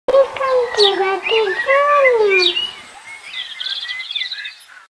This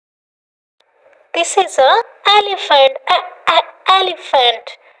is a elephant.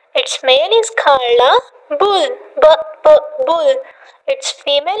 Elephant. Its male is called a bull. Bull. Its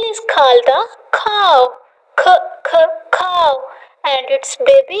female is called a cow. Cow. And its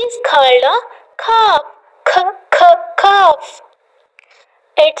baby is called a calf. Calf.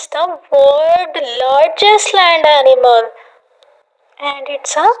 It's the world's largest land animal. And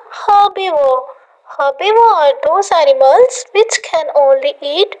it's a herbivore. Herbivore are those animals which can only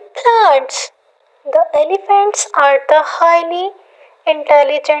eat plants. The elephants are the highly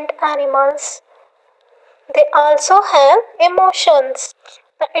intelligent animals. They also have emotions.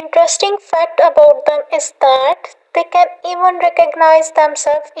 The interesting fact about them is that they can even recognize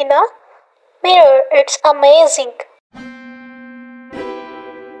themselves in a mirror. It's amazing.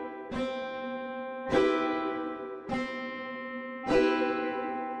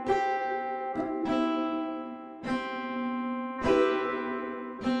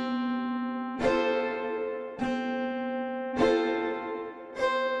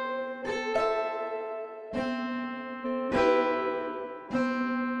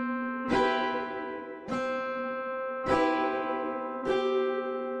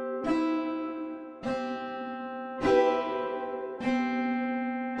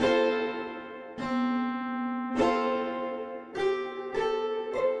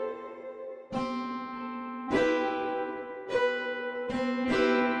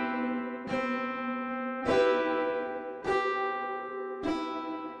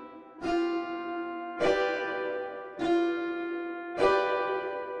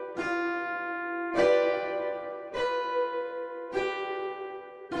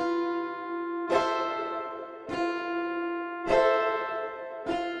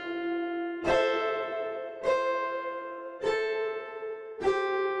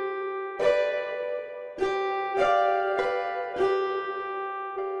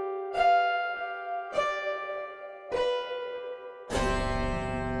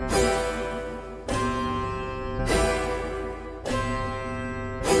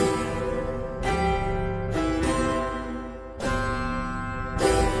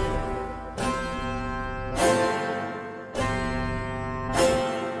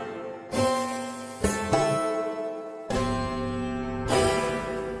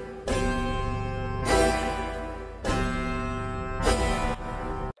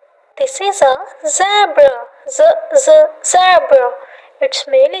 This is a zebra. Zebra. Its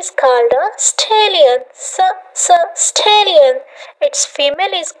male is called a stallion. Stallion. Its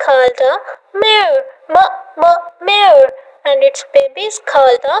female is called a mare. Mare. And its baby is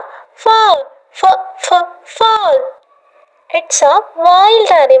called a foal. Foal. It's a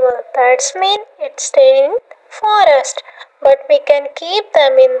wild animal. That's mean it stays in forest. But we can keep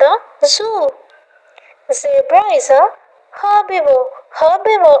them in the zoo. Zebra is a herbivore.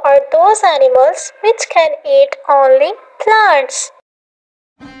 Herbivore are those animals which can eat only plants.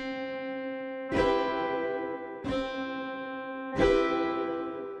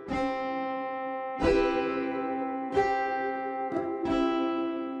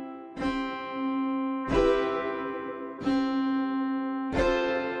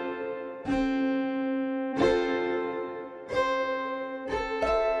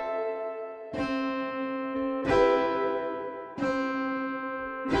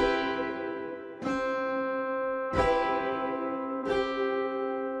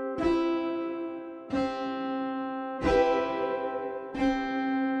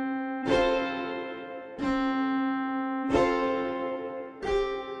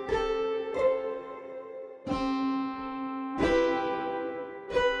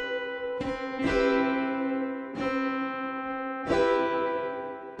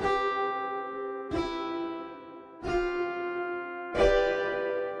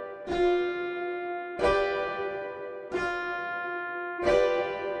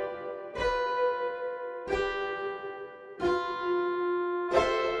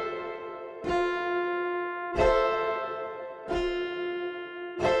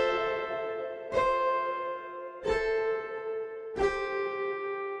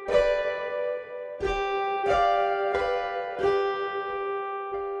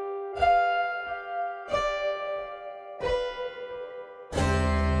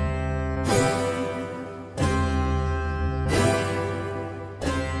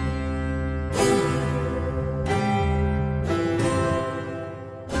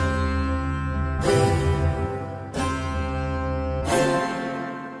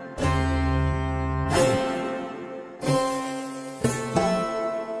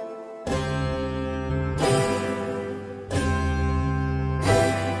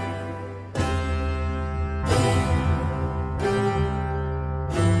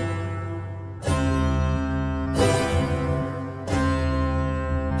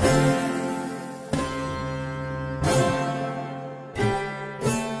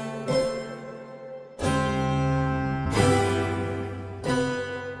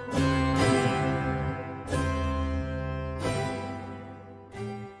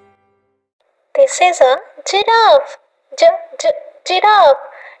 This is a giraffe. Giraffe.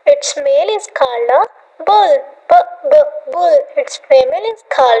 Its male is called a bull. Bull. Its female is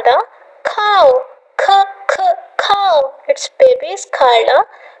called a cow. Cow. Its baby is called a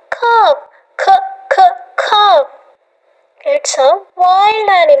calf. Calf. It's a wild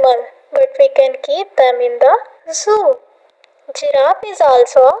animal, but we can keep them in the zoo. Giraffe is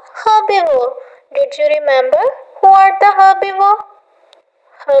also a herbivore. Did you remember what the herbivore?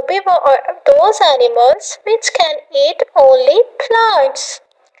 Herbivore are those animals which can eat only plants.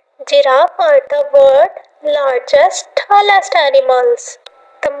 Giraffe are the world's largest, tallest animals.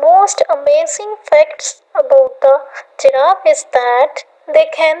 The most amazing facts about the giraffe is that they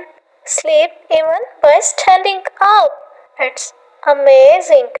can sleep even by standing up. It's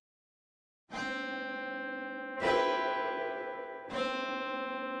amazing.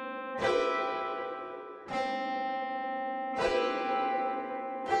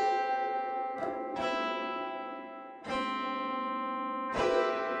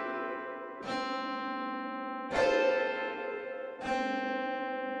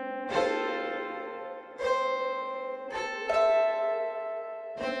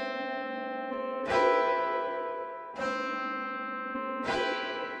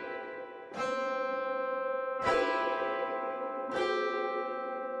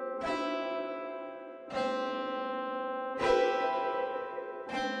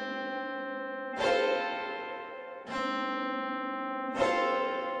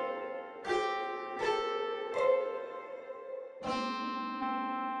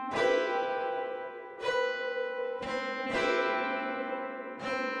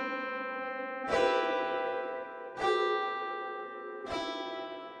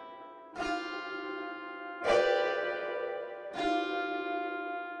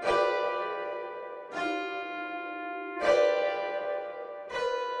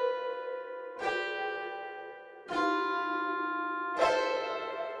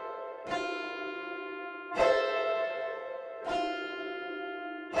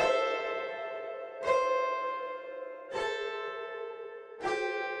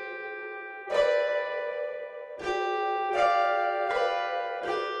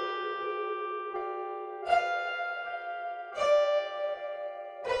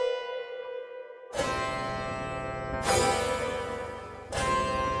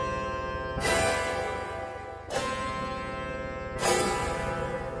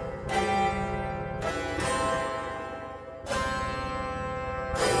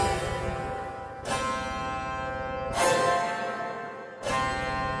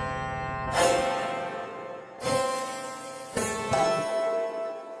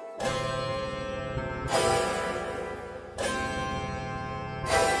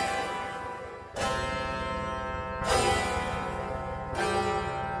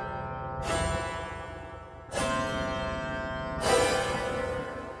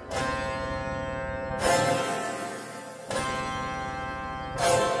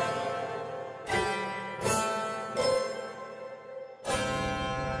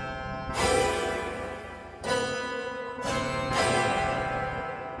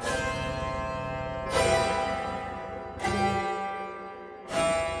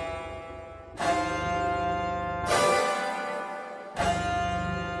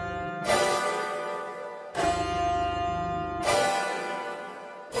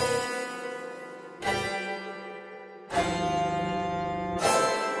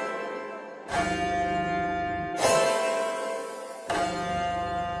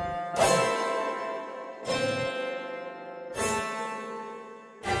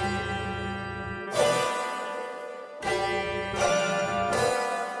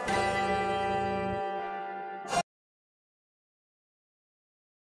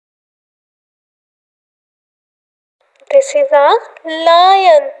 This is a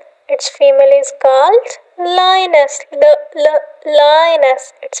lion. Its female is called lioness.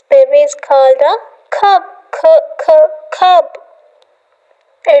 Lioness. Its baby is called a cub. Cub.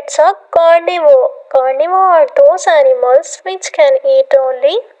 It's a carnivore. Carnivore are those animals which can eat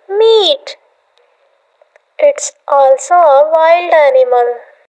only meat. It's also a wild animal.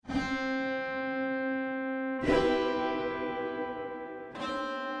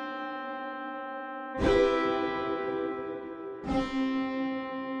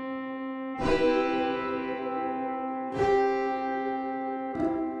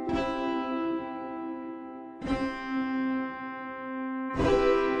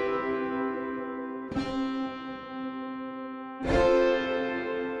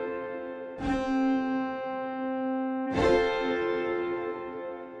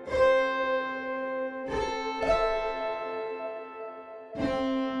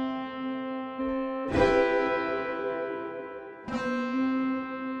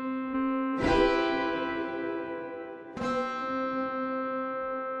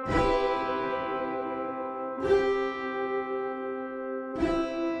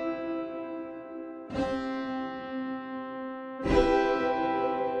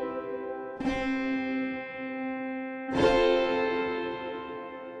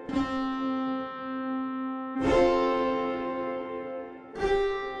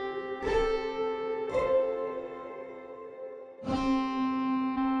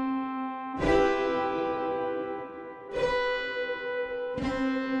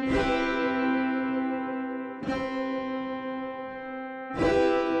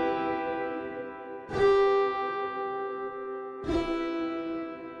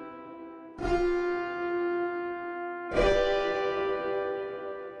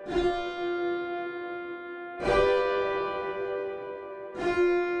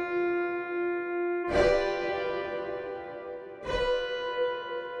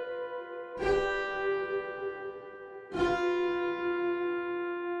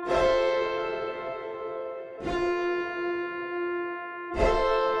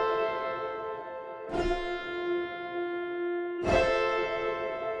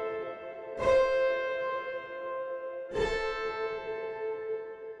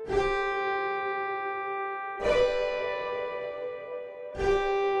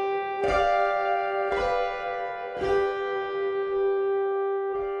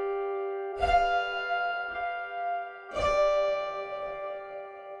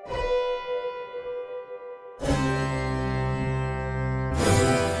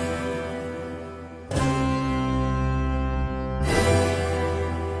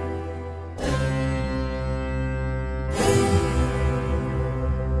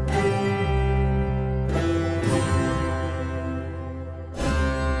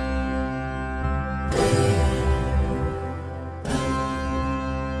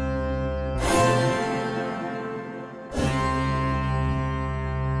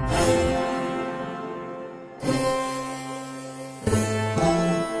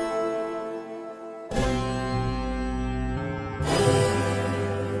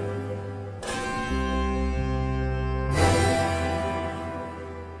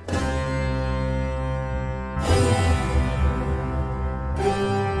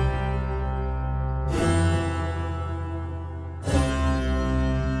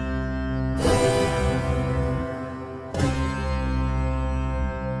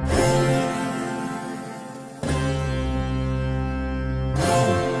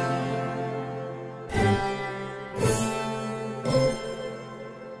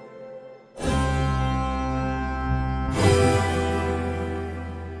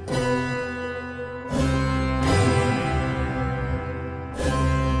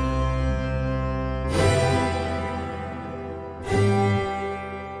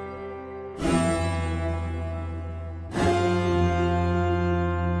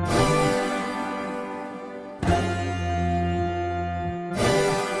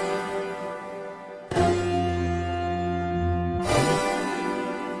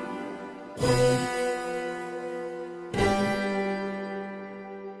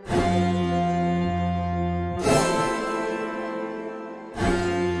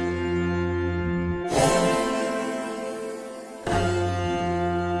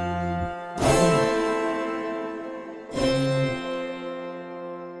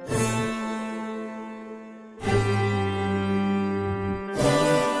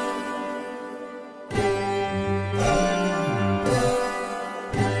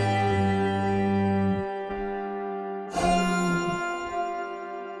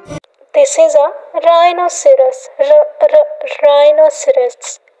 This is a rhinoceros.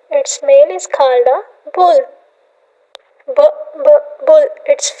 Rhinoceros. Its male is called a bull. Bull.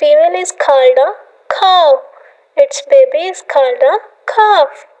 Its female is called a cow. Its baby is called a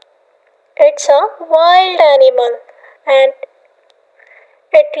calf. It's a wild animal and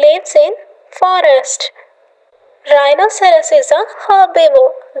it lives in forest. Rhinoceros is a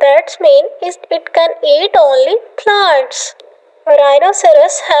herbivore. That means it can eat only plants.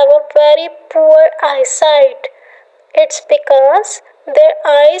 Rhinoceros have a very poor eyesight. It's because their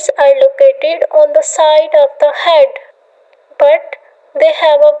eyes are located on the side of the head, but they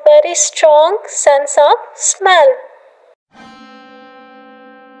have a very strong sense of smell.